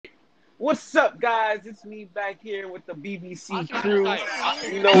What's up, guys? It's me back here with the BBC Oscar crew. should start. Oscar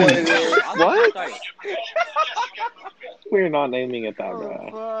You should know start. what it is. Oscar should What? start. We're not naming it that, Oh, bro.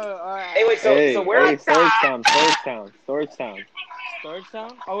 fuck. All right. Hey, wait. So Hey, where? hey, Storage Town. Storage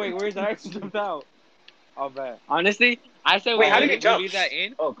Town? Oh, wait, where's that? I just jumped out. I'll bet. Honestly, I said Wait, how did it jump? we leave that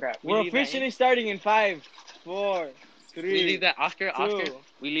in. Oh crap! We We're leave that officially starting in 5, 4, 3. We leave that Oscar.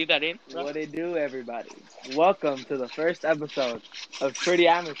 We leave that in. What it do, everybody? Welcome to the first episode of Pretty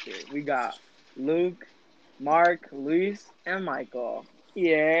Amateur. We got Luke, Mark, Luis, and Michael.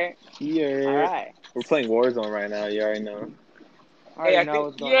 Yeah. Yeah. All right. We're playing Warzone right now. You already know. I already I know think-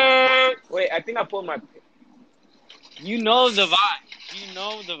 what's going on. Wait, I think I pulled my. You know the vibe. You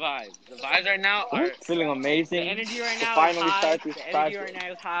know the vibes. The vibes right now are. Feeling amazing. The energy right To now finally is high. start this The energy process. right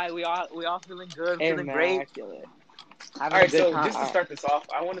now is high. We all feeling good. Feeling great. Immaculate. All right, Having a good so time. just to start this off,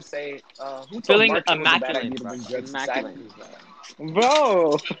 I want to say, who told Feeling Mark it was a bad idea immaculate, to bro. bring drugs to Immaculate. Sacramento? Bro.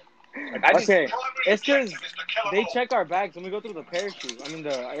 Like, I just, Okay. It's because they check our bags when we go through the parachute. I mean,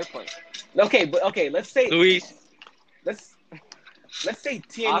 the airport. okay, let's say Luis. let's say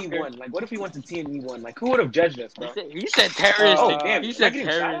TNE won. Like, what if we went to TNE won? Like, who would have judged us, bro? He said terroristic. Oh, damn. He said Am I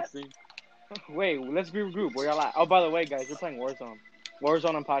getting shot at? terroristic. Wait, let's regroup. Where y'all at? Oh, by the way, guys, we're playing Warzone.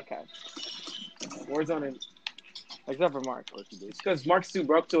 Warzone on podcast. Warzone, and Except for Mark. it's because Mark's too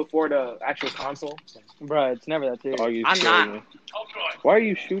broke to afford a actual console. Bruh, it's never that serious. Are you I'm shooting not. me? Why are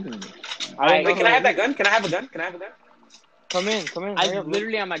you shooting me? I Wait, can I have that gun? Can I have a gun? Come in. Hurry I up, Luke.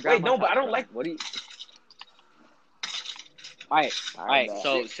 literally on my Wait, grandma's no, but I house, don't bro. like. What do you? Alright, Alright, bet.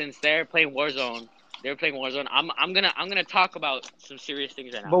 so since they're playing Warzone, I'm gonna talk about some serious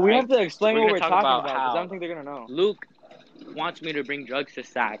things right now. But we alright? have to explain We're what gonna we're talk talking about about because I how- don't think they're gonna know. Luke wants me to bring drugs to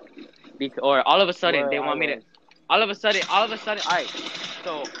SAC, or all of a sudden they want me to. All of a sudden. Alright,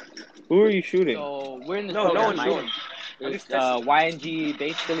 so Who are you shooting? we're in this No, no program. one's right? shooting. I'm It's just testing. YNG.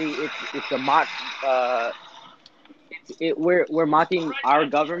 Basically, it's a mock. We're mocking our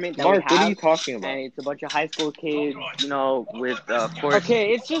government that Mark, we what are have. you talking about? And it's a bunch of high school kids, with of course.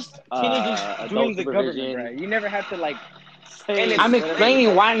 Okay, it's just teenagers adult doing the government, supervision. right? You never have to like say. And I'm it's- explaining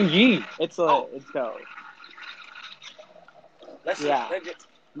YNG. It's go. Let's Yeah.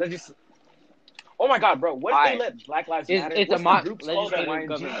 let's just. Oh my God, bro! What if Alright. they let Black Lives It's- Matter? it's a What's the mock groups called at legislative YNG?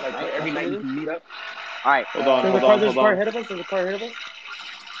 government, Like right? every night you can meet up. All right. Hold on, There's hold a car. on, There's a hold car on. ahead of us. There's a car ahead of us.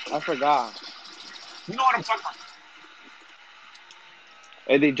 I forgot. You know what I'm talking about?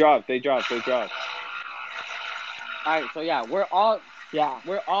 Hey, they dropped. All right. So yeah, we're all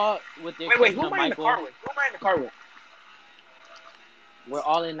with the Wait, exception who of am I in the Michael. car with? Who am I in the car with? We're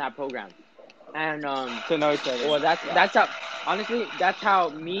all in that program, and To know each other. well, that's how honestly that's how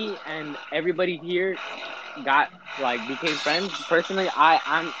me and everybody here became friends. Personally, this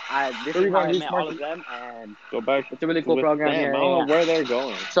is how I met all of them, and Go back. it's a really cool with program them. here. I don't know yeah. where they're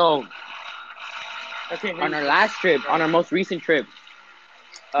going. So Okay. on our last trip, on our most recent trip,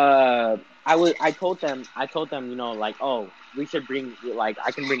 I told them, oh, we should bring, I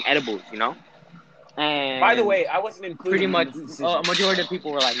can bring edibles, And By the way, I wasn't included. pretty in much, this decision. a majority of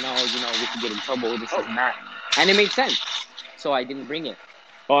people were like, no, we could get in trouble, this and that. And it made sense. So I didn't bring it.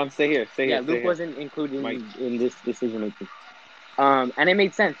 Hold on, stay here. Yeah, Stay Luke here. wasn't included Mike. in this decision making. And it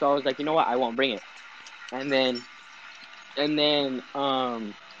made sense. So I was like, you know what? I won't bring it. And then,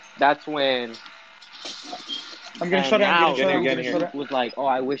 that's when. I'm gonna And shut down. now I'm gonna Get in shut here. down. Luke was like, oh,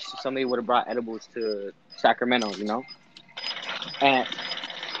 I wish somebody would have brought edibles to Sacramento, And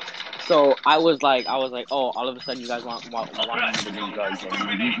so I was like, oh, all of a sudden you guys want me to bring drugs,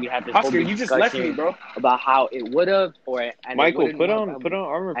 and we had this whole Oscar, big you just left me, discussion bro. about how it would have, Michael, put on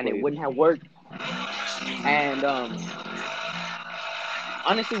armor, and it please. wouldn't have worked. And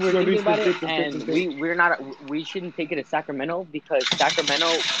honestly, we're Yo, thinking this about is it, good, and we're good. we shouldn't take it to Sacramento because Sacramento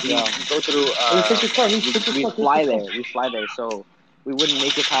we Yeah. go through Take this car. we fly there, so we wouldn't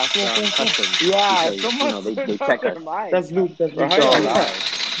make it past customs. Yeah, because, someone they check us. That's Luke. That's Bro, Luke. how you So,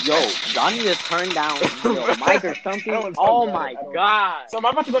 alive? Yo, Johnny just turned down your mic or something. That one's Oh so my bad. god! So am I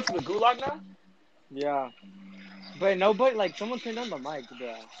about to go to the gulag now? Yeah. But nobody, like, someone turned on the mic,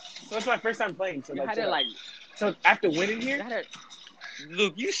 bro. So it's my first time playing. So You had chill. it So after winning here,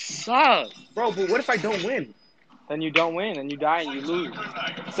 Luke, you suck. bro. But what if I don't win? Then you don't win, and you die, and you lose.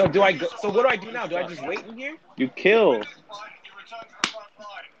 So do I go? So what do I do now? Do I just wait in here? You kill.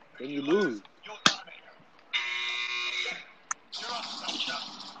 Then you lose.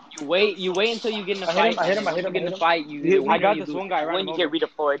 You wait until you get in a I fight. hit him, and I hit then him, when you get in I a hit fight, you him. I win or got you this lose. one guy right When you over. get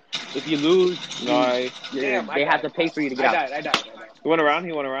redeployed, if you lose, Nice. Damn, they have to pay for you to get out. I died. He went around.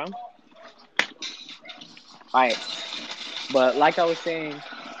 He went around. Alright. But like I was saying,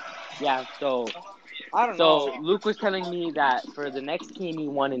 yeah, so I don't So know. Luke was telling me that for the next TNE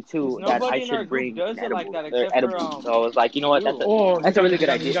 1 and 2, that Nobody I in our should group bring does it like edibles. that They're except for edibles. So I was like, you know what? That's you. a really good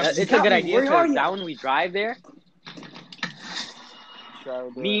you idea. got- It's a good idea Where are because you? that when we drive there,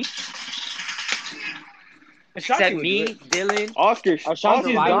 me, Ashanti said would me, do it. Dylan, Oscar,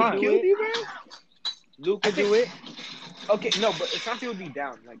 Ashanti's Oscar gone. killed you, bro. Luke I could think- do it. Okay, no, but Ashanti would be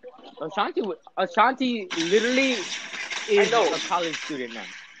down. Like, Ashanti literally I is know. a college student now.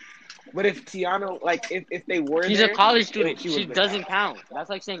 but if Tiana, like, if they were She's there, a college student. she She would've been doesn't count. That's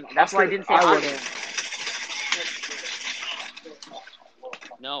like saying. That's why I Oscar- didn't say I Oscar. wouldn't.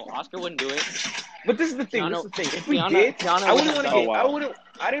 No, Oscar wouldn't do it. But this is the thing. Tiana- This is the thing. If we Tiana- did, Tiana I wouldn't wouldn't want to have get.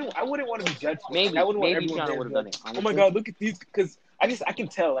 done it. I wouldn't want to be judged. For it. Maybe, I wouldn't want maybe everyone Tiana there to would be have done like, it. oh Honestly. my god, look at these. Because I can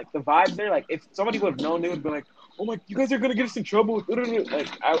tell like the vibe there. Like if somebody would have known, they would have been like, oh my, you guys are gonna get us in trouble. Like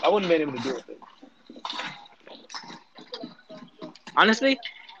I wouldn't have been able to deal with it.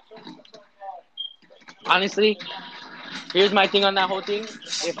 Honestly, here's my thing on that whole thing.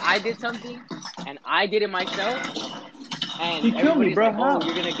 If I did something and I did it myself, and He killed me, everybody's bro. like, How? "Oh,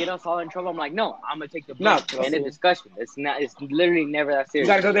 you're gonna get us all in trouble," I'm like, "No, I'm gonna take the blame." No, End of discussion. It's not. It's literally never that serious.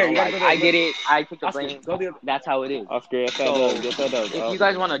 You gotta go there, know? you gotta Like, go there. I get it. I take the Oscar, blame. go the other. That's how it is. Oscar, get that So, dub. Get that dub. If you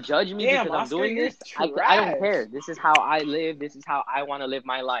guys want to judge me Damn, because I'm Oscar, doing you're this, I don't trash. care. This is how I live. This is how I want to live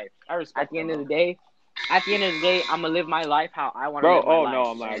my life. I respect. At the end of the day, I'm gonna live my life how I want to Bro, live my oh, life. no,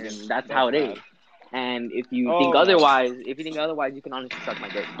 I'm not And against- that's that's how it bad. is. And if you Oh, think no. otherwise, you can honestly suck my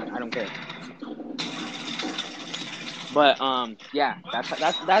dick. I don't care. But yeah,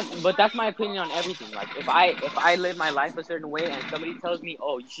 that's my opinion on everything. Like if I live my life a certain way and somebody tells me,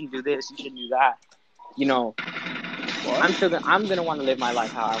 oh, you shouldn't do this, you shouldn't do that, you know, I'm gonna want to live my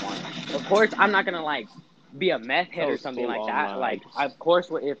life how I want it. Of course, I'm not gonna like be a meth head or Those something like full that. on Like of course,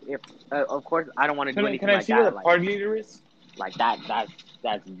 of course I don't want to do anything Can I like see that. where the Like, party leader is? like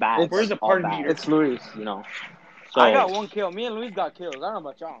that's bad. Where's the All party bad, leader? It's Luis. You know. So I got one kill. Me and Luis got kills. I don't know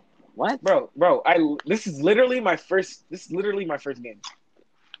about y'all. what? Bro, this is literally my first game.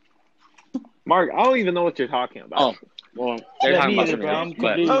 Mark, I don't even know what you're talking about. Oh, well, they're Yeah, talking me about either, something bro. else, I'm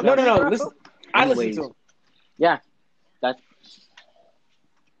but confused. Oh, no. Listen, I listen Anyways. to him.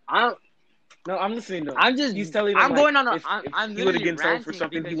 No, I'm listening to him. I'm just. He's telling them, I'm like, going on a. if I'm he would've literally gotten trouble ranting for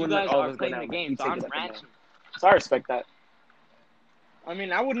something, because he you wouldn't guys let all of are us go playing down. the Like, game, he'd so take I'm it up and ranting. down. So I respect that. I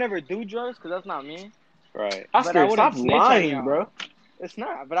mean, I would never do drugs because that's not me. Right. I Oscar, wouldn't stop snitch on lying, y'all. bro. It's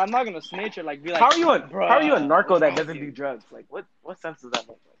not, but I'm not gonna snitch or like be like. How are you a "Bruh, narco what's that wrong doesn't with do you?" drugs? Like, what sense does that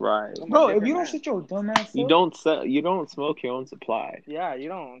make? Right. I'm a Bro, if different you don't man. shut your dumb ass You up, don't sell. You don't smoke your own supply. Yeah, you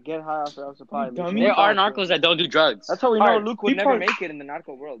don't get high off your supply. You bitch. dummy. There are Fuck you. narcos that don't do drugs. That's how we know Alright, Luke would he never probably- make it in the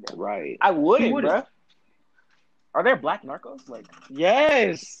narco world, bro. Right. I wouldn't, wouldn't. bro. Are there black narcos? Like,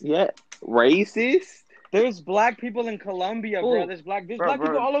 Yes, Yeah. Racist. there's black people in Colombia, bro. Ooh. There's black Bro, people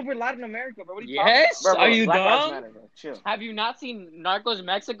bro. all over Latin America, bro. What are you Yes. bro, Are you Black Lives dumb? Matter, bro. Chill. Have you not seen Narcos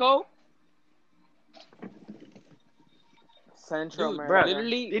Mexico? Central Dude, America.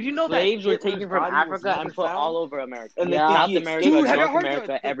 literally, Did you know that slaves were Hitler's taken from body was Africa never and put found? all over America. And they Yeah. think South he America, escaped. Dude, have you North heard America, the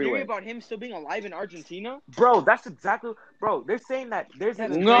theory everywhere. about him still being alive in Argentina? Bro, that's exactly. Bro, they're saying that there's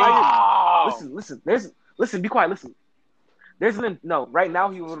an No. entire. Listen. Be quiet. Listen. Right now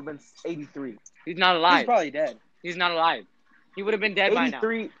he would have been 83. He's not He's alive. probably dead. He's not alive. He would have been dead by now.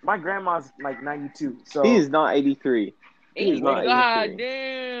 83. My grandma's like 92. So He is not 83. He is not God 83.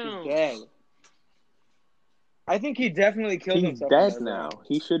 damn. He's dead. I think he definitely killed He's himself. dead in there, now. bro.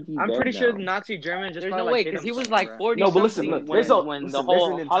 He should be I'm dead pretty sure now. Nazi German just There's probably no way hit because he him was somewhere, like bro. 40 no, but listen, something look. when There's the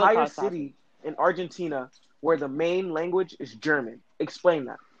whole an entire Holocaust city in Argentina where the main language is German. Explain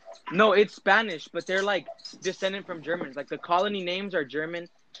that. No, it's Spanish, but they're like descendant from Germans. Like the colony names are German.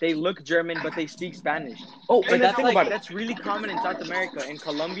 They look German, but they speak Spanish. Oh, But and the that's thing like about it. that's really common in South America, in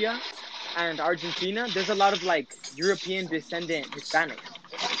Colombia and Argentina. There's a lot of like European descendant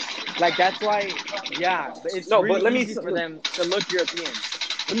Hispanics. Like that's why, yeah. But it's No, but really let me easy s- for them to look European.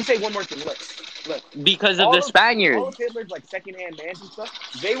 Let me say one more thing. Look. because of All the of- Spaniards. All of Hitler's like secondhand bands and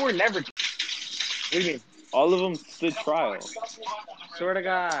stuff, they were never. What do you mean? All of them stood trial. Swear to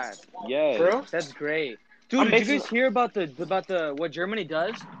God, Yes. For real? that's great, dude. I'm Did you basing- guys hear about the what Germany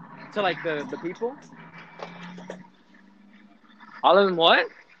does to like the people? All of them what?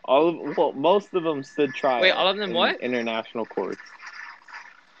 Most of them stood trial. Wait, all of them in what? International courts.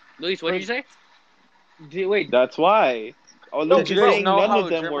 Luis, what did you say? Wait, That's why. Oh, No, Luke did is you saying know none how of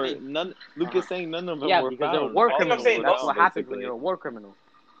them Germany- were none. Luke is saying none of them Yeah, were because they're found. war All of them criminals. saying were That's no, what found, happens when basically. you're a war criminal.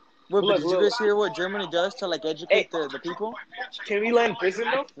 Wait, Look, but did you look. guys hear what Germany does to like educate the people? Can we land prison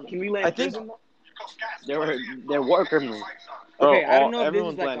though? Can we land I think- prison though? They're war criminals. Bro, Okay, I don't know if this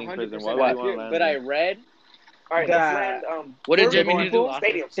everyone's is like landing prison. 100% Why would you accurate, want to but land I read All right, That- let's land. What did Urban Germany do? people- Oscar?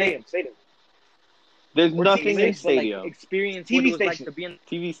 Stadium. There's Or nothing TV in But, like, stadium. experience TV what it was like station. to be in,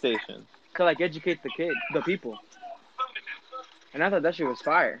 TV station. to like educate the people. And I thought that shit was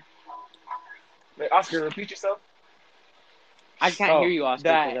fire. Wait, Oscar, repeat yourself. I can't hear you, Oscar,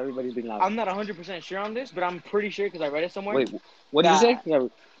 that- because everybody's being loud. I'm not 100% sure on this, but I'm pretty sure because I read it somewhere. Wait, what did you say? that- Yeah,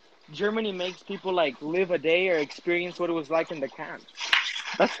 Germany makes people like live a day or experience what it was like in the camp.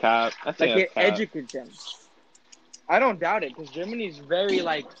 That's cap. I Like think it that's cap. educates them. I don't doubt it because Germany is very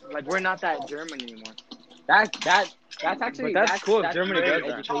like we're not that German anymore. that's actually But that's cool if Germany very does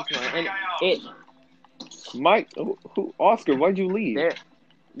that. educational, and it Mike, who Oscar, why'd you leave? there.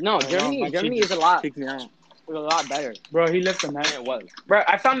 No, I know, my Germany kid is a lot kicked me out. better. Bro, he left the man. It was. Bro,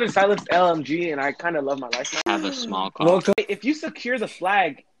 I found a silenced LMG and I kind of love my life now. Have a small car. Look, If you secure the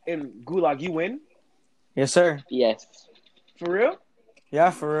flag in Gulag, you win? yes, sir. Yes. For real? Yeah,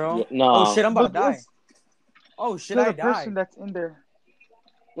 for real. Yeah, no. Oh shit, I'm about to But die. what's- Oh shit, To I the person died. that's in there.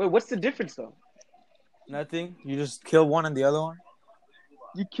 Wait, what's the difference though? Nothing. You just kill one and the other one.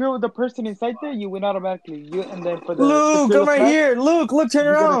 You kill the person inside there, you win automatically. And then for the Luke, secure come the right flag, here. Luke, look, turn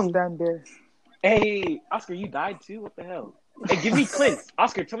you gotta around. stand there. Hey, Oscar, you died too? What the hell? Hey, give me Clint.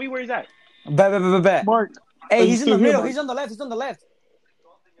 Oscar, tell me where he's at. Bet. Mark, Hey, Are he's you in the still here, middle. Mark? He's on the left. He's on the left.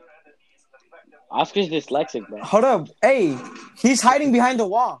 Oscar's dyslexic, bro. Hold up. Hey, he's hiding behind the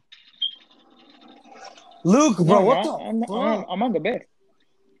wall. Luke, bro, no, what I'm, the fuck? I'm on the bed.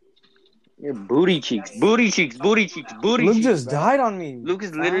 Your booty cheeks. Booty cheeks. Luke just bro. died on me. Luke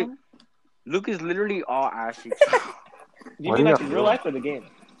is literally all ass cheeks. You What mean are like y'all in real life or the game?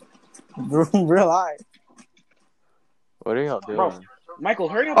 Real life. What are y'all doing? Bro. Michael,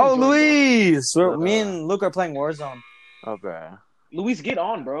 hurry up. Oh, and join, Luis. Me and Luke are playing Warzone. Oh, bro. bro. Luis, get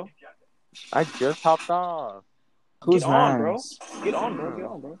on, bro. I just hopped off. Who's Get on, bro. mans? Get on, bro. Get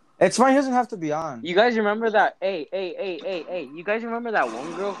on, bro. It's fine. He doesn't have to be on. You guys remember that? Hey! You guys remember that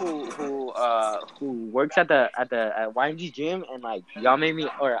one girl who works at YMG gym and like y'all made me,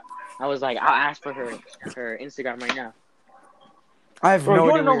 or I was like, I'll ask for her Instagram right now. I have Bro, no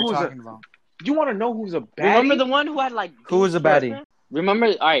you idea wanna what know you're who's talking about. You want to know who's a baddie? Remember the one who had like Who was a baddie? Remember?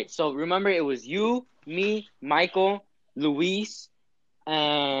 All right, so remember it was you, me, Michael, Luis,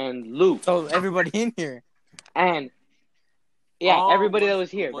 and Luke, So everybody in here. and everybody that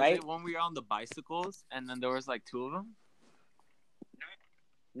was here, right? It when we were on the bicycles and then there was like two of them?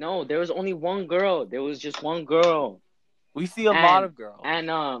 No, there was only one girl. There was just one girl. We see a And- lot of girls.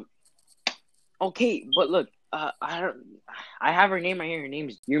 And okay, but look, I have her name right here. Her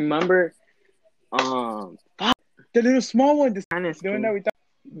name's, you remember? The little small one, the Kind of one that we thought.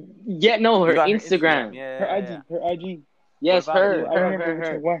 Yeah, no, her You got Instagram. Yeah, Her yeah, IG. yeah. Her IG. Yes, What about her, you? I remember which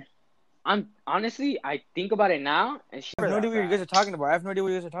one. Why? I'm honestly, I think about it now, and she I have no idea what you guys are talking about. I have no idea what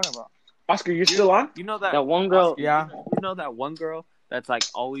you guys are talking about. Oscar, you're still on? You know that that one girl. Yeah. You know that one girl that's like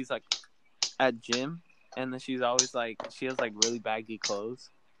always like at gym and then she's always like she has like really baggy clothes.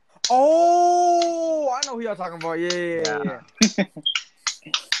 Oh, I know who y'all talking about. Yeah.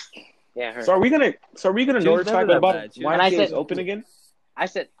 Yeah, her. So are we gonna She was notify never that that bad. She- YMCA And I is said- open again? I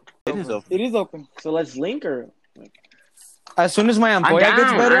said, It is open. It is open. So let's link or As soon as my I'm employer down.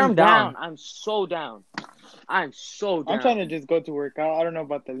 gets better, I'm down. I'm so down. I'm so down. I'm trying to just go to work out. I don't know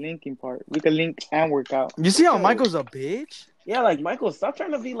about the linking part. We can link and work out. You see how Michael's a bitch? yeah, like Michael, stop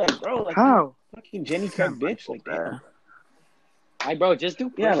trying to be like bro, like How? fucking Jenny Craig bitch, like damn. Hey, bro, just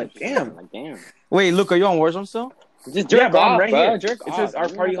do. Yeah, push-ups. like, damn. Like damn. Wait, Luke, are you on Warzone still? Just jerk Yeah, bro, I'm off, right bro. here. Jerk It off. says our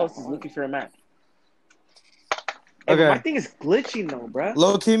You party know host that. is looking for a match. Hey, Okay. my thing is glitching though, bro.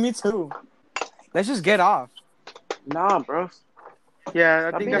 Low key, me too. Let's just get off. Nah, bro. Yeah, I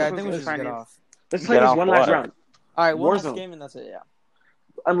I think mean, Yeah, I that's think we what should just get is. off. Let's play Get this off one last what? round. All right, one last Warzone. game and that's it. Yeah.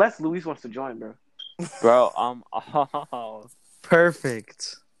 Unless Luis wants to join, bro. Bro, oh.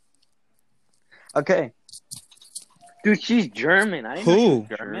 Perfect. Okay. Dude, she's German. I didn't know she Who? was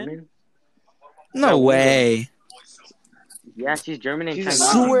German. No way. Yeah, she's German and She's Chinese.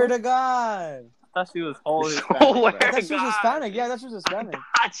 a- Swear to God. I thought she was whole Swear Hispanic, bro. to That she was God. Hispanic. Yeah, that she was Hispanic.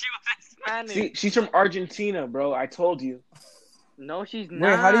 God, she was Hispanic. See, she's from Argentina, bro. I told you. No, she's not.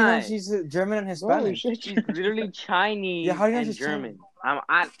 Wait, how do you know she's German and Hispanic? She's literally Chinese Yeah, how do you know and she's German.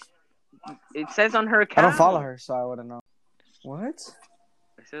 It says on her account. I don't follow her, so I wouldn't know. What?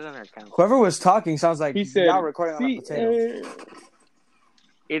 It says on her account. Whoever was talking sounds like He said, y'all recording on a "See, potato.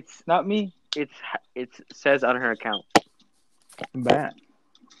 It's not me." it says on her account. Bad.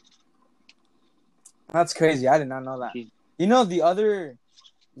 That's crazy. I did not know that. She's- You know the other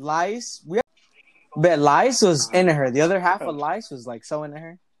lice? But lice was into her. The other half of lice was like so into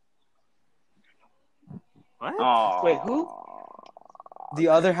her. What? Oh, Wait, who? The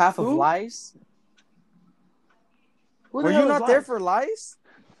other half of Who? lice. Who the Were hell you is not there Lice? for lice?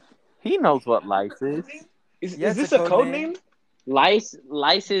 He knows what life is. Is Yeah, this it's a a code code name. name?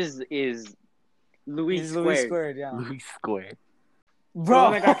 Lice is Louis He's squared. Louis squared, yeah. Louis squared. Bro,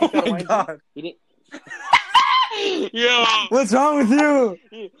 one that got kicked out of oh my YG? god. He didn't. Yo, What's wrong with you?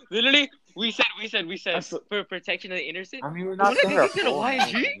 literally, we said That's- for protection of the innocent. I mean, we're The not one that there. gets into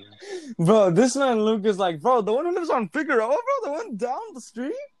YG? Bro, this man Luke is like, bro, the one who lives on Figueroa, bro, the one down the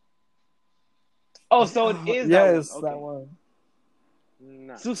street? Oh, so it is Yes, that that one. one.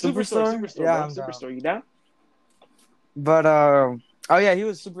 Nah. So, Superstore? Superstore, Yeah, bro. I'm down. Superstore, you down? But, oh yeah, he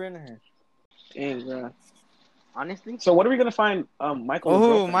was super into her. Dang, bro. Honestly, So what are we gonna find Michael?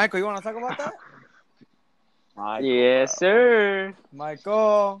 Oh, Michael, you want to talk about that? yes, sir.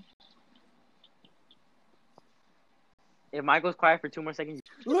 Michael. If Michael's quiet for 2 more seconds,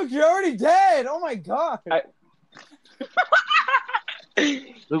 Look, you're already dead. Oh my god.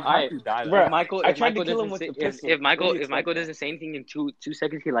 Luke, Alright, how you die? Bruh, if Michael, I if tried to Michael kill him doesn't with say, the if, pistol. if Michael What do you if Michael expect? doesn't say anything in 2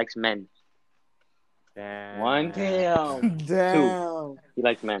 seconds, he likes men. Damn. One, Damn. Damn. he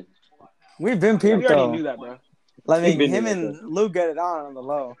likes men. We've been We peeped already though. knew that, bro. I mean, We've been him peeped, and Luke get it on the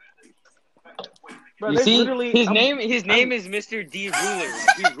low. Bro, You there's see, literally his name is Mr. D Ruler.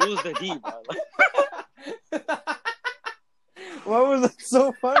 He rules the D, bro. What was that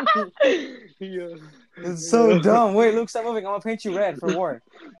so funny? It's so dumb. Wait, Luke, stop moving. I'm gonna paint you red for war.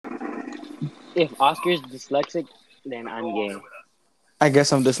 If Oscar's dyslexic, then I'm gay. I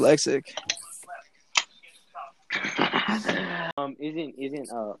guess I'm dyslexic. Isn't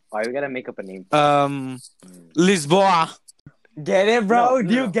why we gotta make up a name? Lisboa. Get it, bro? No,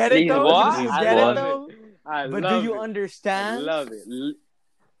 Do you no. get it though? Lisboa? Do you I get love it though? I But love do you it. I understand? love it.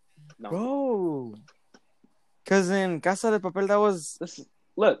 No. Bro. Because in Casa de Papel, that was listen.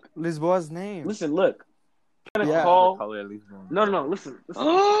 Look, Lisboa's name. listen. Look. I'm gonna Yeah. call. Color at least one. No. Listen. Listen.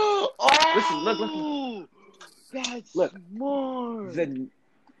 Listen, look. That's Look. smart.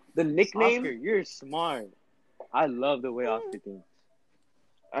 The nickname. Oscar, you're smart. I love the way Oscar thinks.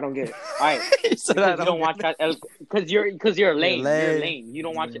 I don't get it. All right, So because you don't watch that because you're lame. lame. You're lame. You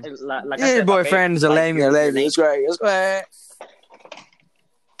don't watch it. Like I Your said, boyfriend's a like, lame. You're lame. It's great. It's great.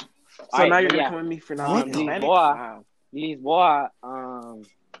 So Alright, now you're but gonna yeah. come at me for not What? being Hispanic? Boy. Wow. Lisboa,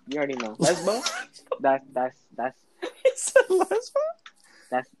 you already know. Lesbo? That's It's a lesbo?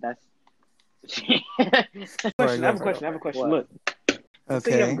 that's. I have a question. What? Look, let's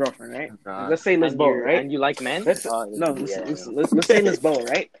say you have a Okay. girlfriend, right? God. Let's say Lisboa, right? And you like men? Let's Oh, no, yeah, let's say Lisboa,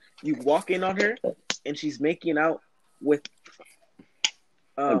 right? You walk in on her, and she's making out with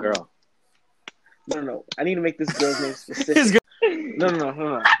a girl. No. I need to make this girl's name specific. His girl.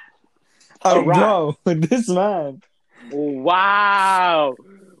 No. Oh, Alright. bro, this man. Wow.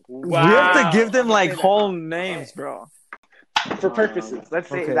 We have to give them like Say that. whole names, bro. For purposes, let's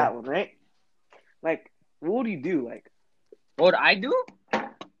say Okay. that one, right? Like, what would you do? What I do?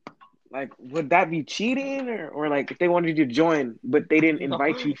 Like, would that be cheating, or like if they wanted you to join, but they didn't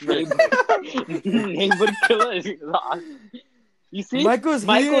invite you first? Neighbor killer. You see, Michael's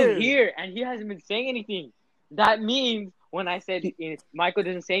here. here, and he hasn't been saying anything. That means when I said Michael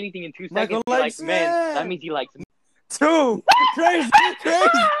doesn't say anything in 2 Michael seconds, he likes likes men. men. That means he likes men. 2. Crazy.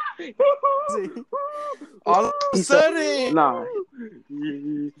 All of a sudden. Nah.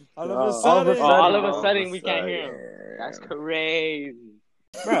 All of a All of a sudden. sudden. All of a sudden, we can't hear him. That's crazy.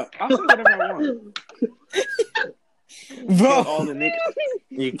 Bro, I'll say whatever I want. Bro. All the niggas.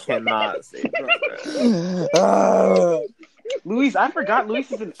 You cannot say that. Luis, I forgot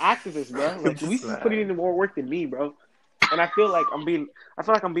Luis is an activist, bro. Like, Luis is putting in more work than me, bro. And I feel like I'm being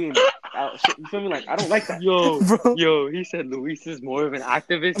you feel me? Like, I don't like that. Yo, he said Luis is more of an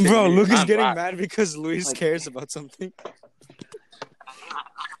activist. than Bro, me. Luke is I'm getting not. mad because Luis Like- cares about something.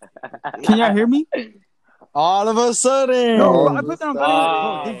 Can y'all hear me? All of a sudden. No, bro, I put that on Oh.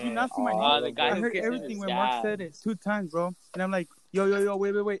 bro. Did you not see my Oh, name? the guy I who heard kissed everything his when Mark dad. said it 2 times, bro. And I'm like, yo,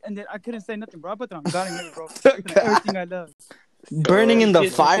 wait. And then I couldn't say nothing, bro. I put that on God and heaven, bro. Everything I love. Burning in the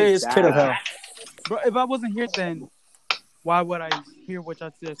Kissing fire his is pit of dad. hell. Bro, if I wasn't here, then why would I hear what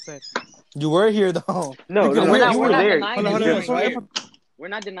y'all just said? You were here though. No, Because no, We're not, you we're were not there. denying Hold on, that you hold weren't on. here. We're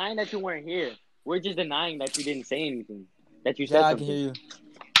not denying that you weren't here. We're just denying that you didn't say anything. That you said Yeah, I can something. hear you.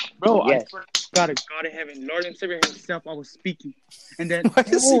 Bro, Yes. I swear to God in heaven, Lord and Savior himself, I was speaking. And then, Why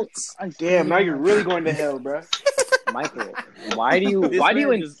is oh, it- I Damn, now swear you're to really God. going to hell, bro. Michael, why do you This man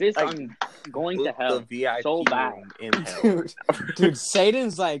just, insist like, on going to Book hell? the VIP so bad. room in hell. Dude,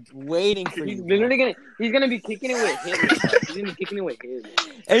 Satan's like waiting for He's you. literally gonna be kicking it with Hitler. Bro. He's gonna be kicking it with Hitler.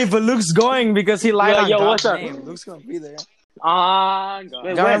 Hey, but Luke's going because he lied Yo, on yo, God's what's up? name. Luke's gonna be there. God. Wait, Y'all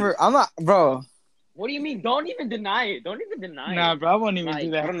when? remember? I'm not, bro. What do you mean? Don't even deny it. Don't even deny Nah, it. bro, I won't even Like, do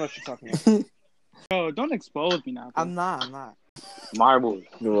I that. don't know what you're talking about. Bro, don't expose me now, bro. I'm not. Marbles.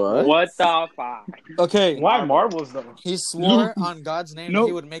 What? What the fuck? Okay. Why marbles though? He swore on God's name Nope.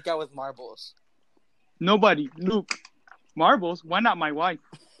 he would make out with marbles. Nobody. Luke. Marbles? Why not my wife?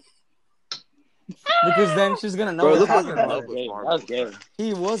 Because then she's gonna know Bro, what Luke was happened. in love That with was marbles. gay.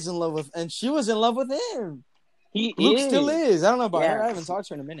 He was in love with, and she was in love with him. He Luke is. still is. I don't know about Yeah. her. I haven't talked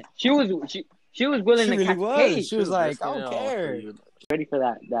to her in a minute. She was willing She to really catch was. case. She was like, I don't listening to all care. three of them. Ready for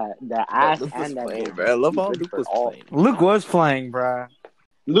that ass Luke was and that playing, dick. bro. I love how Ready Luke for was all. playing. Luke was playing, bruh.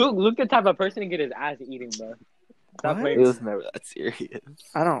 Luke the type of person to get his ass eaten, bro. Stop What? playing. It was never that serious.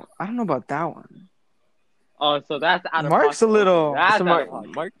 I don't know about that one. Oh, so that's out of Mark's pocket. a little- That's So out of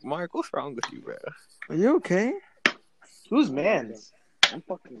pocket. Mark, what's wrong with you, bro? Are you okay? Who's man's? I'm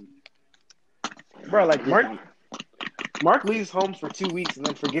fucking. Bro, like Mark leaves home for 2 weeks and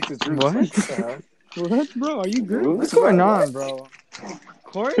then forgets his roots. What? Like, what the hell? What, bro? Are you good? What's going on, bro?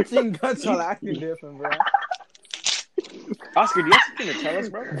 Quarantine guts all acting different, bro. Oscar, do you have something to tell us,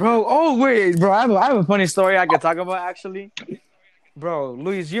 bro? Bro, oh wait, bro, I have a funny story I could talk about actually. Bro,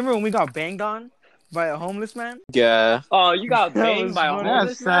 Luis, you remember when we got banged on by a homeless man? Yeah. Oh, you got That banged was by a funny.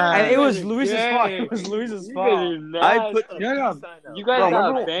 homeless That's man? sad. And it was You guys are Luis's gay. fault. It was Luis's You fault. guys are I nasty. put the Yeah, yeah. peace sign up. You guys Bro, got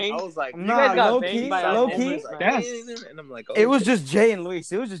remember- banged. I was like, You Nah, guys got low banged key, by a low homeless key. man. Yes. and I'm like, oh, It was shit. just Jay and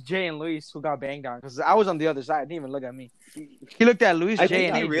Luis. It was just Jay and Luis who got banged on because I was on the other side. Didn't even look at me. He looked at Luis, I Jay, think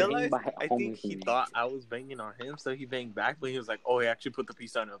and he he AJ. realized. by a I think homeless he man. thought I was banging on him, so he banged back. But he was like, "Oh, he actually put the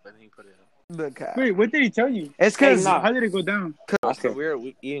peace sign up, and he put it up." Look at. Wait, what did he tell you? It's because Hey, nah. How did it go down? So we were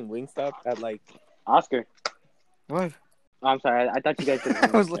eating Wingstop at like Oscar. what? Oh, I'm sorry. I thought you guys could. I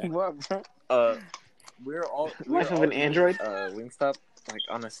was like, what, bro? we were all Life of an android? Wingstop like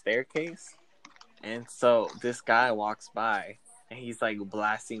on a staircase, and so this guy walks by and he's like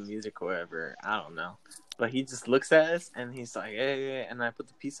blasting music or whatever. I don't know, but he just looks at us and he's like, "Hey," and I put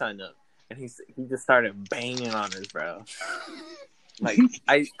the peace sign up, and he just started banging on us, bro. Like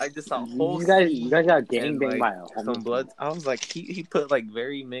I just saw a whole You guys scene got gang and, banged like, by a homeless some blood. I was like, he put like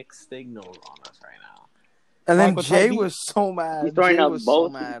very mixed signals on us right now. And then Michael Jay Tybee- was so mad. He's throwing Jay up was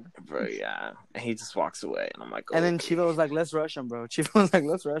both. so mad. Bro, yeah. And he just walks away, and I'm like, And then okay. Chiva was like, let's rush him, bro. Chiva was like,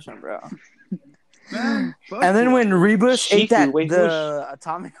 let's rush him, bro. Man, fuck And then you. when Rebus ate that Shifu, wait, who the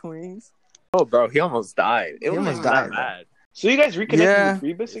atomic wings, Oh, bro, he almost died. It He wasn't almost even that died, bro. bad. So you guys reconnected Yeah. with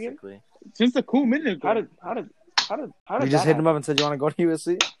Rebus again? Basically. Since a cool minute ago. How did we just that hit him happen? up and said, you want to go to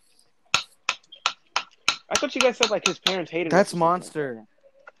USC? I thought you guys said like his parents hated That's us or something. Monster.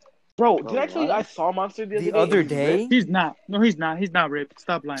 Bro, Bro, did I tell you what? I saw Monster the other day? The other and he day? He's not. No, he's not. He's not ripped.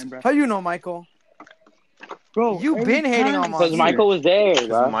 Stop lying, bro. How you know, Michael? Bro, You've every been hating time- on Because Monster. Michael was there,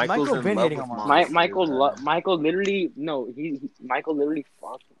 bro. Michael's Michael in been love hating with on Monster, Michael literally Michael literally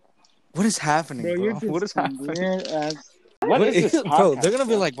fucked him. What is happening, Bro, bro? you're just What is happening? weird ass. What is this Bro, podcast, they're gonna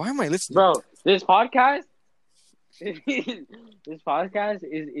be bro? like, why am I listening? Bro, this podcast this podcast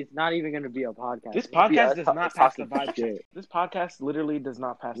is not even gonna be a podcast. This It's gonna be podcast us does ta- not pass the talking vibe shit. check. This podcast literally does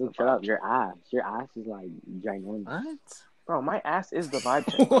not pass Luke, the shut vibe up. Your ass is like ginormous. What? Bro, my ass is the vibe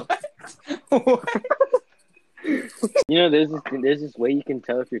check. Bro. What? You know, there's this way you can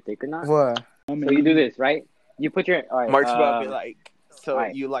tell if you're thick or not. What? So you do this, right? You put your all right, Mark's about to be like, so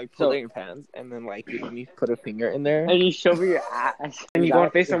alright, you like pull so- in your pants, and then like you put a finger in there. and you show me your ass. And you go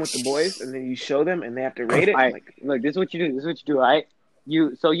on FaceTime with the boys, and then you show them, and they have to rate it. Alright, Like, look, this is what you do, right?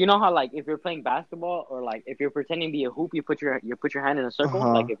 You know how like if you're playing basketball or like if you're pretending to be a hoop, you put your hand in a circle,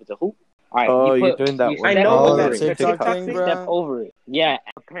 Uh-huh. like if it's a hoop. All right, Oh, you you're doing that you one. I step know Oh, over that that's it. a the TikTok TikTok thing, thing, bro. Step over it. Yeah.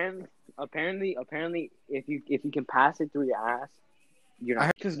 Apparently, if you can pass it through your ass, you're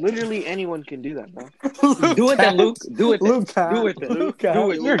not. because literally anyone can do that, bro. Do it then, Luke. Do it then. Luke, Do it then. Luke,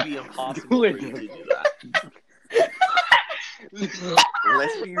 Do It it. would be impossible Do for it. you to do that.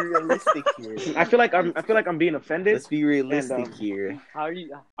 Let's be realistic here. I feel like I'm being offended. Let's be realistic And, here. How are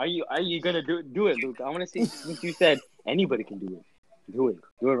you gonna do it, Luke? I want to see. Since you said anybody can do it, do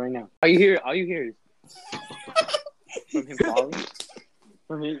it right now. All you hear is from him falling,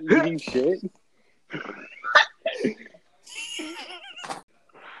 from him eating shit.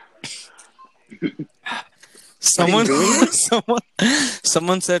 Someone, doing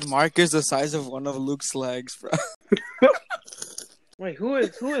someone said Mark is the size of one of Luke's legs, bro. Wait, who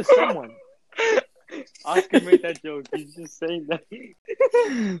is someone? Oscar made that joke. He's just saying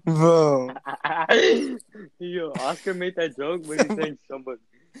that. Bro, Yo, Oscar made that joke, but he's saying somebody.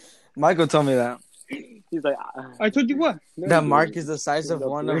 Michael told me that He's like, I told you what? that Mark is the size of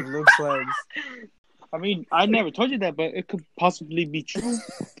one of Luke's legs. I mean, I never told you that, but it could possibly be true.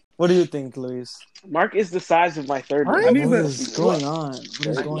 What do you think, Luis? Mark is the size of my third. I leg. mean, What but- is going on? What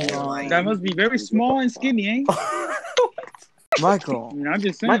is going on? That must be very small and skinny, eh? Michael. I'm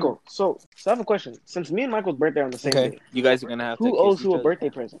just saying. Michael, so I have a question. Since me and Michael's birthday are on the same Okay. day, You guys are gonna have to. who kiss owes each who a other. birthday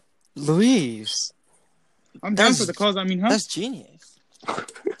present? Luis. I'm down That's- for the cause. I mean, huh? That's genius. I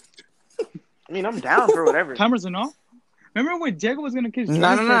mean, I'm down for whatever. Cameras and all. Remember when Diego was gonna kiss? No.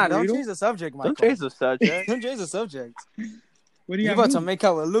 Jordan for a Don't burrito? change the subject, Michael. Don't change the subject. Don't change the subject. What do You you about mean? to make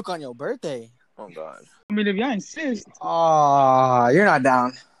out with Luke on your birthday. Oh God. I mean, if y'all insist, Oh, you're not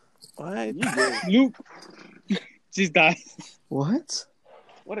down. What? You did. Luke, just die. What?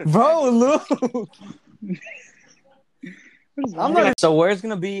 What a Bro, Luke. What is I'm wrong? not. So where's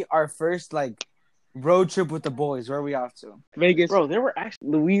gonna be our first like road trip with the boys? Where are we off to? Vegas, Bro, there were actually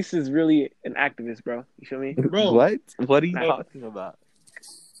Luis is really an activist, bro. You feel me? bro. What? What are you No. talking about?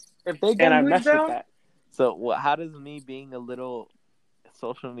 If they And I messed with that. So, how does me being a little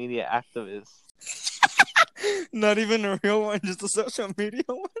social media activist, not even a real one, just a social media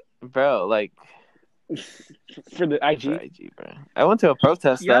one. bro? Like For the IG. for IG, bro. I went to a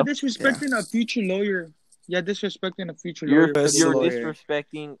protest. Y'all Though. disrespecting a future lawyer. Yeah, disrespecting a future You're lawyer. Best you're lawyer.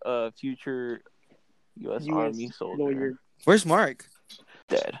 disrespecting a future U.S. Army soldier. lawyer. Where's Mark?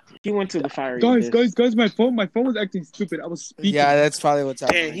 Dead. He went to the fire. Guys, my phone was acting stupid. I was speaking. Yeah, that's probably what's Yeah,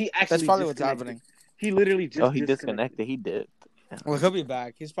 happening. he actually That's probably what's disconnected. happening. He literally just Oh, he disconnected. He did. Well, he'll be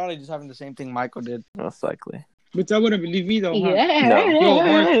back. He's probably just having the same thing Michael did. Most likely. But I wouldn't believe me though. Huh? No. Yo,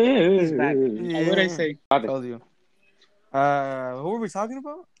 Mark, He's back. what would I say? I told you. Who were we talking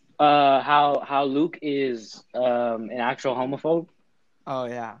about? How Luke is an actual homophobe. Oh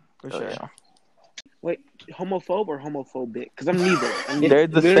yeah, for Oh, sure. yeah. Wait, homophobe or homophobic? Because I'm neither. They're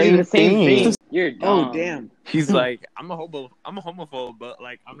the Literally same thing. You're Oh dumb. damn! He's like, I'm a homophobe, but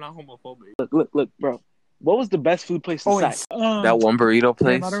like, I'm not homophobic. Look, bro. What was the best food place to Oh, sack? That one burrito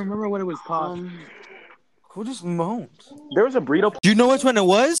place. I don't remember what it was called. Who just moaned? There was a burrito. Do you know which one it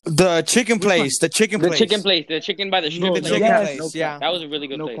was? The chicken place. The chicken The place. chicken place, the chicken by the strip. The No, chicken yes, place. no Yeah. That was a really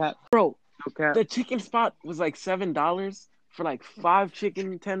good No place. cap. Bro, No cap. the chicken spot was like $7 for like 5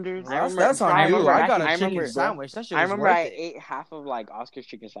 chicken tenders. That's on I you. remember- I got a I chicken remember- sandwich. That shit I was remember worth I it. ate half of like Oscar's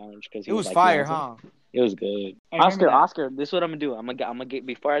chicken sandwich because It was fire, huh? It was good. I remember that. Oscar, this is what I'm gonna do. I'm gonna get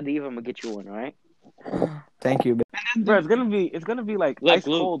before I leave. I'm gonna get you one. All right. Thank you. Bro, it's gonna be like Look, ice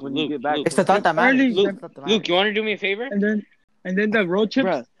cold when you get back. It's the thought that matters. Early- It's the thought that Luke, matters. you want to do me a favor? And then the road trips,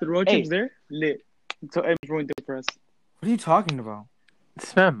 Bruh. the road Hey. trips there, lit. So it ruined it for us. What are you talking about?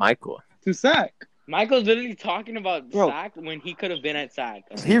 This man, Michael. To sack. Michael's literally talking about Bro. SAC when he could have been at SAC.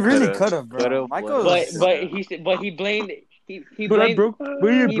 He really Could've- could have, bro. could've, Michael. would've. But he blamed he But I blamed broke. But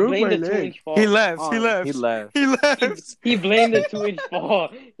you he broke my blamed the leg. 2-inch fall. He left. on- He left. He left. He left. He blamed the 2-inch fall.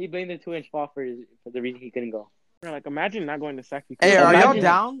 He blamed the 2-inch fall for the reason he couldn't go. Bro, like imagine not going to sack. Hey, are y'all Imagine-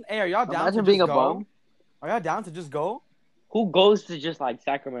 down? Hey, are y'all down Imagine to being just a go? bum. Are y'all down to just go? Who goes to just like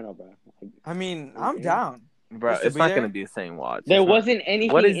Sacramento, bro? I mean, I'm down. Bro, Just to it's be not there? gonna be the same watch. There It's not- wasn't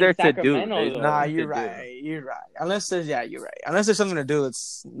anything. What is there in to do? Sacramento, There's though. Nah, nothing you're to do. right. You're right. Unless there's, yeah, you're right. Unless there's something to do,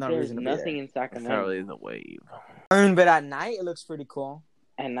 it's no There's reason to be nothing there. in It's not Sacramento. really the wave. I mean, but at night it looks pretty cool.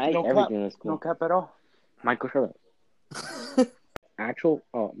 At night, No cap. everything is cool. No cap at all. Michael, shut up. Actual.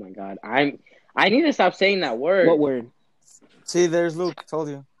 Oh my God, I need to stop saying that word. What word? See, there's Luke. Told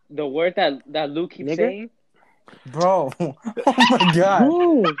you, The word that Luke keeps Nigger? saying. bro. Oh my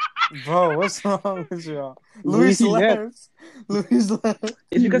god, bro. What's wrong with y'all? Luis Luis left. Luis left.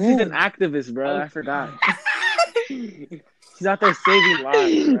 It's because he's an activist, bro. I forgot. He's out there saving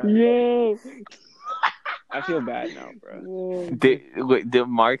lives, bro. Yo. I feel bad now, bro. Did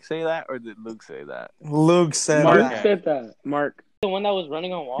Mark say that or did Luke say that? Luke said Mark that. said that. Mark, The one that was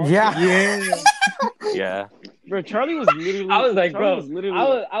running on walls. Yeah. Yeah. bro. Charlie was literally. I was like, Charlie bro. Was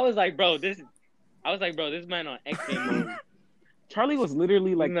literally, I was like, bro. This man on X game mode. Charlie was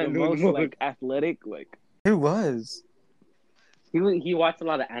literally like the Not most doing like athletic. Like He was. He watched a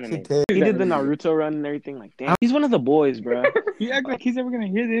lot of He anime. did. he did the Naruto run and everything. Like, damn, he's one of the boys, bro. You act like he's ever gonna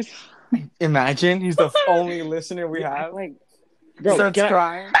hear this. Imagine he's the only listener we have. Like, bro, Starts can I,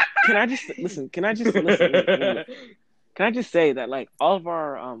 crying. can I just listen? Can I just listen? Can I just say that like all of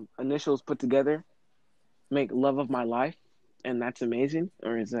our initials put together make love of my life, and that's amazing?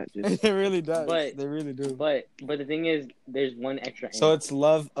 Or is that just It really does. But- They really do. But the thing is, there's one extra. So N. it's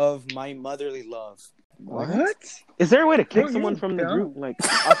love of my motherly love. what? Is there a way to kick Bro, someone you from the dumb. group? Like,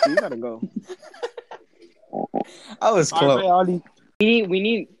 Oscar, you gotta go. I was close.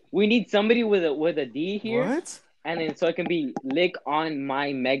 we need somebody with a D here. What? and then so it can be lick on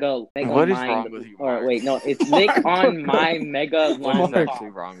my mega What is mind. wrong with you, Or Mark? wait, no, it's lick on my mega What is long actually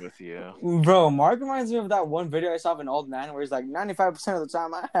cock. wrong with you? Bro, Mark reminds me of that one video I saw of an old man where he's like, 95% of the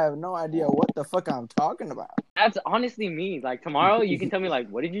time, I have no idea what the fuck I'm talking about. That's honestly me. Like tomorrow, you can tell me like,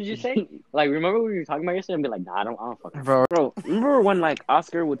 what did you just say? Like, remember what we were talking about yesterday? And be like, nah, I don't fucking. Bro, Bro, remember when like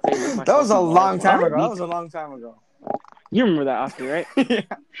Oscar would say "Lick my that was a salty long balls"? time What? ago. That was a long time ago. You remember that, Oscar, right? Yeah.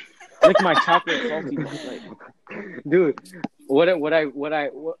 Lick my chocolate salty balls. Like, Dude,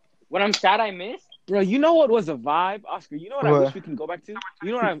 what I'm sad I missed. bro, you know what was a vibe, Oscar? You know what I What? wish we can go back to?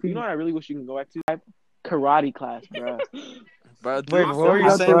 You know what I really wish we can go back to? Karate class, bro. Bro, Wait, what were you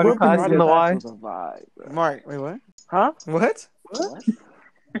Karate saying? class Karate in the class Y? was a vibe, bro. Mark, wait, what? Huh? What? What?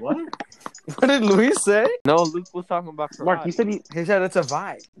 What? What did Luis say? No, Luke was talking about karate. Mark, you said he. He said it's a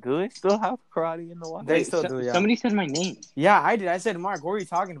vibe. Do they still have karate in the Y? They still do, yeah. Somebody said my name. Yeah, I did. I said, Mark, what are you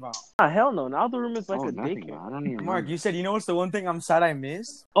talking about? Ah, hell no. Now the room is like Oh, a nothing, daycare. bro. I don't even. Mark, remember. you said, you know what's the one thing I'm sad I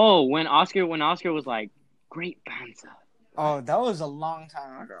missed? Oh, when Oscar was like, great banter. Oh, that was a long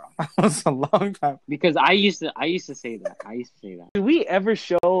time ago. That was a long time. Because I used to say that. Did we ever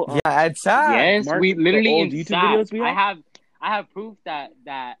show? Yeah, it's sad. Yes, Mark, we the literally old in YouTube SAP, videos we have? I have proof that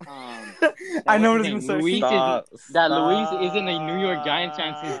I know what what's he's his gonna name? say. Luis is in a New York Giants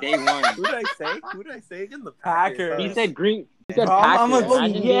fan since day one. Who did I say? Who did I say again? The Packers. He said green. He said Bro, I'm Packers. a-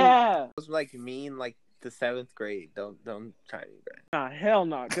 Imagine being- yeah. It was like me in like the 7th grade. Don't try me, bro. Nah, hell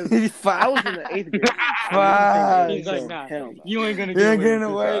no. Because I was in the 8th grade. Fuck. He's like, So, nah, hell no. you ain't gonna You ain't get getting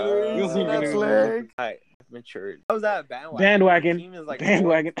away. away, You Luis. ain't That's getting away. leg. I've matured. I was at a bandwagon. Bandwagon. The team is like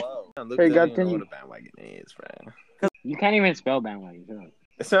Bandwagon. 4-12. Luke Hey, doesn't God, even can know you- what a bandwagon is, bro. You can't even spell bandwagon. Shut up.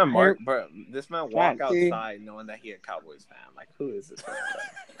 This man Mark, bro. This man walk Facts. outside knowing that he a Cowboys fan. Like, who is this man,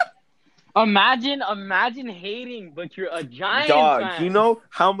 bro? Imagine hating, but you're a Giants Dog, fan. you know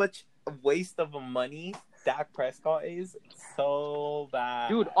how much waste of money Dak Prescott is? So bad.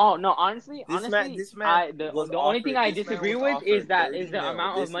 Dude, oh no, honestly, This man the was only offered- thing I this man disagree was with offered is the 30 mil.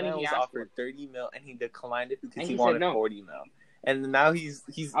 amount This of money man he was asked for. offered 30 mil and he declined it because And he he said wanted no. 40 mil. And now he's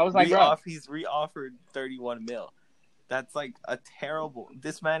I was like, bro. he's re-offered 31 mil. That's like a terrible.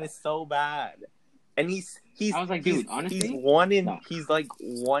 This man is so bad. And he's I was like, dude, honestly, he's one in no. he's like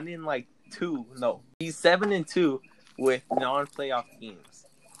 1-2. No, he's 7-2 with non-playoff teams,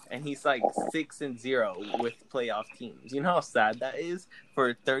 and he's like 6-0 with playoff teams. You know how sad that is for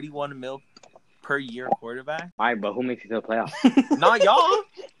a 31 mil per year quarterback. All right, but who makes it to the playoffs? Not y'all,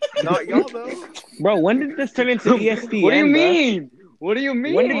 not y'all though. Bro, when did this turn into ESPN? What do you bro? mean? What do you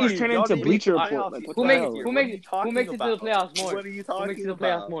mean? When did this turn Y'all into didn't Bleacher make the Report? playoffs Like, yet. what Who the makes hell? it? What are you talking Who makes it to the about? playoffs more? What are you Who talking makes it to the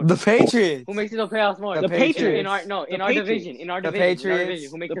about? playoffs more? The Patriots. Who makes it to the playoffs more? The Patriots. In our no, in The our Patriots. division. In our The division. In our Patriots. division.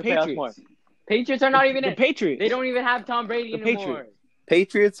 Who makes The the playoffs more? Patriots. Patriots are not even The in. Patriots. They don't even have Tom Brady The anymore. Patriots.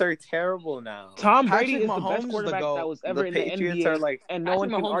 Patriots are terrible now. Tom Brady Patrick is the Mahomes best is the quarterback GOAT. that was ever The in Patriots the NBA, are like and no one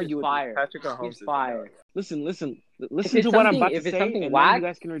Patrick can Mahomes argue is with fire. Patrick Mahomes. He's is the fire. guy. Listen If to it's what I'm something- about to if it's say, something and whack, then you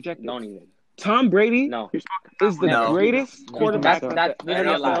guys can reject it. Don't even. Tom Brady No. is the No. greatest quarterback That's that the literally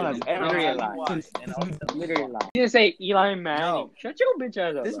a NFL lie. has ever Literally a had. lie. And I'll tell you Literally why. a lie. You didn't say Eli Manning. No. Shut your bitch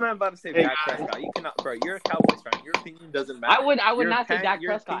ass up. This bro. man about to say Dak Prescott. You cannot, bro. You're a Cowboys fan. Your opinion doesn't matter. I would Your not say opinion- Dak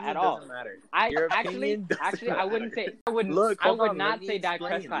your Prescott opinion at all. doesn't matter. I Your actually opinion doesn't I wouldn't matter. say I wouldn't Look, I hold would on, not let me say Dak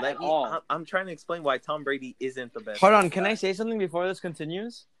explain. Prescott Let at me- all. I'm trying to explain why Tom Brady isn't the best. Hold on, can I quarterback. say something before this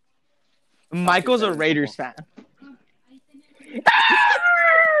continues? Michael's a Raiders fan.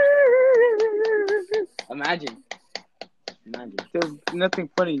 Imagine. There's nothing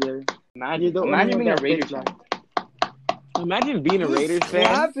funny there. You're the only Imagine one being a that Raiders thinks fan. Imagine being a Raiders fan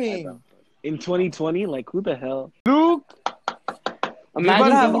Clapping. in 2020. Like, who the hell? Luke, you Imagine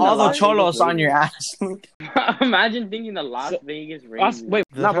better have thinking all the Las cholos Vegas on your Raiders. ass, Luke. Imagine thinking the Las Vegas Raiders. Wait,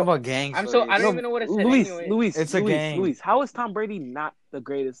 They're no, talking but about gangs. I'm so I Luis. don't even know what it said. Luis, anyway. Luis, It's a Luis, gang. Luis. How is Tom Brady not the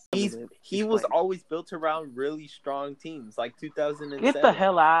greatest? He was always built around really strong teams, like 2007. Get the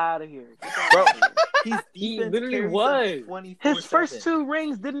hell out of here, Bro, his He defense literally carries was. him 24/7. His first 2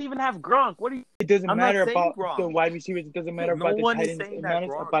 rings didn't even have Gronk. What are you? It doesn't I'm not matter saying about Gronk. the wide receivers. It doesn't matter No about the one tight is ends. saying It that matters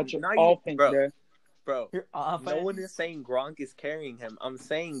Gronk- about your not you- offense, bro. bro. Bro, Your no one is saying Gronk is carrying him. I'm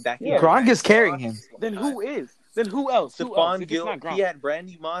saying that Yeah. Gronk is carrying him. Then who is? Then who else? Who else? Stephon If it's Gilmore. not Gronk. He had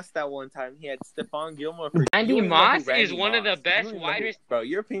Randy Moss that one time. He had Stephon Gilmore. For, Randy you don't even know Moss who Randy is one of the Moss- best you don't even know wide who- rec- Bro,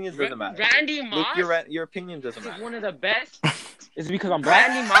 your opinion doesn't matter. Randy Look, Moss your opinion doesn't is matter. one of the best. Is it because I'm black?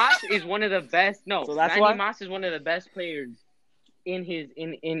 Randy Moss is one of the best. No, So that's Randy why? Moss is one of the best players in his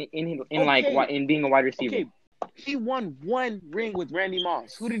Okay. like in being a wide receiver. Okay, he won 1 ring with Randy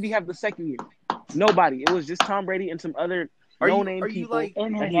Moss. Who did he have the second year? Nobody. It was just Tom Brady and some other no-name are you people like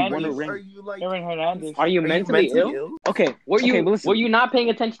Aaron that he won a Hernandez. ring. are you like Aaron Hernandez. Are you mentally ill? Okay, Were okay, you but listen. were you not paying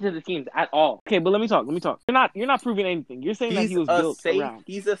attention to the teams at all? Okay, but let me talk. You're not proving anything. You're saying that he was built around.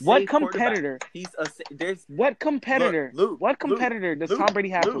 He's a What safe competitor? quarterback. He's a there's What competitor? Luke, what competitor does Luke, Tom Brady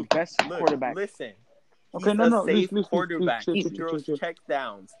have for Luke, best Luke, quarterback? Listen. Okay, He's no, a safe Luis, quarterback. chill, He chill, throws chill. check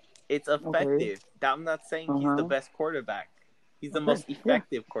downs. It's effective. I'm not saying he's the best quarterback. He's the most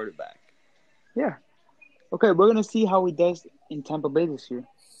effective quarterback. Yeah. Okay, we're gonna see how he does in Tampa Bay this year.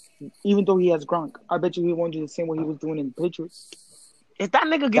 Even though he has Gronk, I bet you he won't do the same what he was doing in the Patriots. If that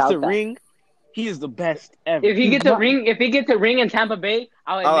nigga gets Doubt a that. ring, he is the best ever. If he He's gets a not- ring, in Tampa Bay,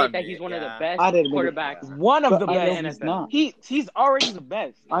 I'll admit that he's one of the yeah. best I'd admit it. quarterbacks. One of But the I know best. in he's NFL. not. He's already the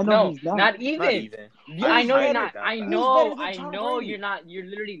best. I know No, he's not. not even. Not even. I know you're better? not. I Who's know. better than I Tom know Brady? you're not. You're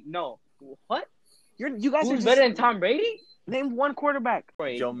literally no. What? You guys are Who's just better than Tom Brady? name one quarterback.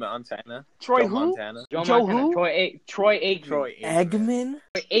 Joe Montana. Troy Joe who? Montana. Joe Joe Montana. who? Troy Aikman. Troy Eggman?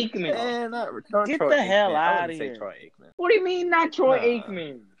 Troy Aikman. not Get Troy the Aikman. hell I outta wouldn't say here. Troy Aikman. What do you mean not Troy Nah.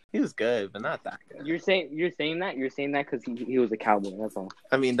 Aikman? He was good, but not that good. You're saying that because he was a Cowboy. That's all.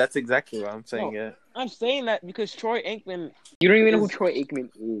 I mean, that's exactly what I'm saying. No. Yeah. I'm saying that because Troy Aikman. You don't even know who Is- Troy Aikman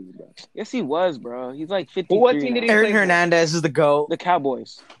is, bro. Yes, he was, bro. He's like 53 What team now. did he Aaron play for? Hernandez is the GOAT. The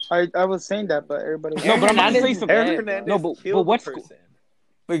Cowboys. I was saying that, but everybody. No, but I'm about to Hernandez say is something. Aaron dead, Hernandez No, but killed what's the person.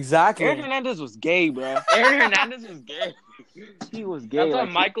 Exactly. Aaron Hernandez was gay, bro. Aaron Hernandez was gay. He was gay. That's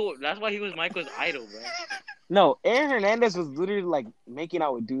why like, That's why he was Michael's idol, bro. No, Aaron Hernandez was literally like making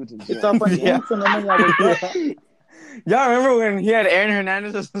out with dudes and shit. It's up on Yeah. Inks and then I wake up. Y'all remember when he had Aaron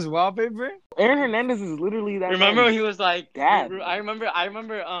Hernandez as his wallpaper? Aaron Hernandez is literally that. Remember man. he was like, Dad. I remember.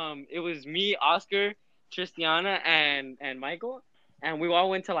 It was me, Oscar, Tristiana, and Michael, and we all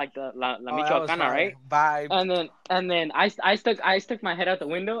went to like the La Michoacana, right? Vibe. And then I stuck my head out the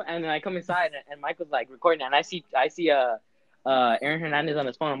window, and then I come inside, and Michael's like recording, and I see Aaron Hernandez on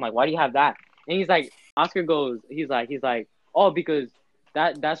his phone. I'm like, why do you have that? And he's like, Oscar goes, he's like, oh, because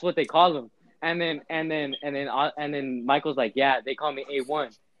that's what they call him. And then Michael's like, yeah, they call me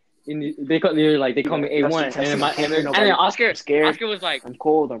A1. And they call me A1. And then Oscar was like, I'm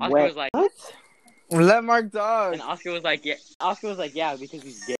cold. I'm Oscar wet. was like, Let Mark talk. and Oscar was like, yeah, because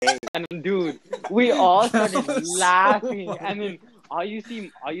he's gay. And then, dude, we all started laughing. And then all you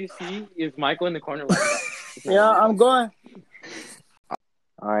see is Michael in the corner like that. Yeah, I'm going.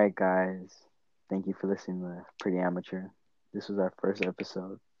 All right, guys. Thank you for listening to Pretty Amateur. This was our first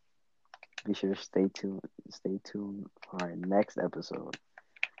episode. Be sure to stay tuned for our next episode.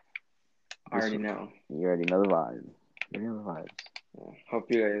 I already know. You already know the vibe. Yeah, hope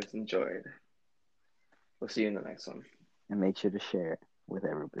you guys enjoyed. We'll see you in the next one. And make sure to share it with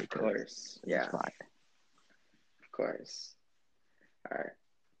everybody. Of course. Yeah. It's fire. Of course.